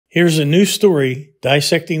Here's a new story,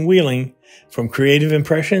 Dissecting Wheeling, from Creative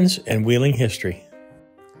Impressions and Wheeling History.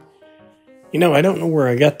 You know, I don't know where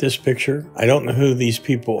I got this picture. I don't know who these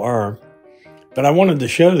people are, but I wanted to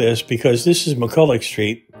show this because this is McColloch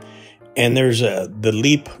Street, and there's the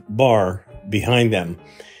Leap Bar behind them.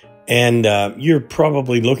 And you're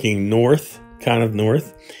probably looking north, kind of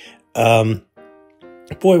north. Boy,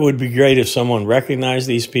 it would be great if someone recognized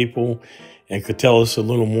these people and could tell us a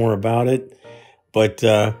little more about it. But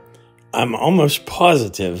I'm almost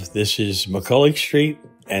positive this is McColloch Street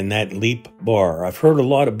and that Leap Bar. I've heard a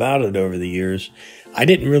lot about it over the years. I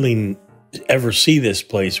didn't really ever see this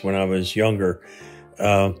place when I was younger,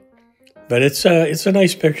 but it's a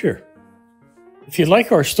nice picture. If you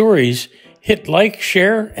like our stories, hit like,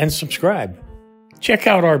 share, and subscribe. Check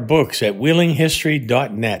out our books at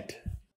wheelinghistory.net.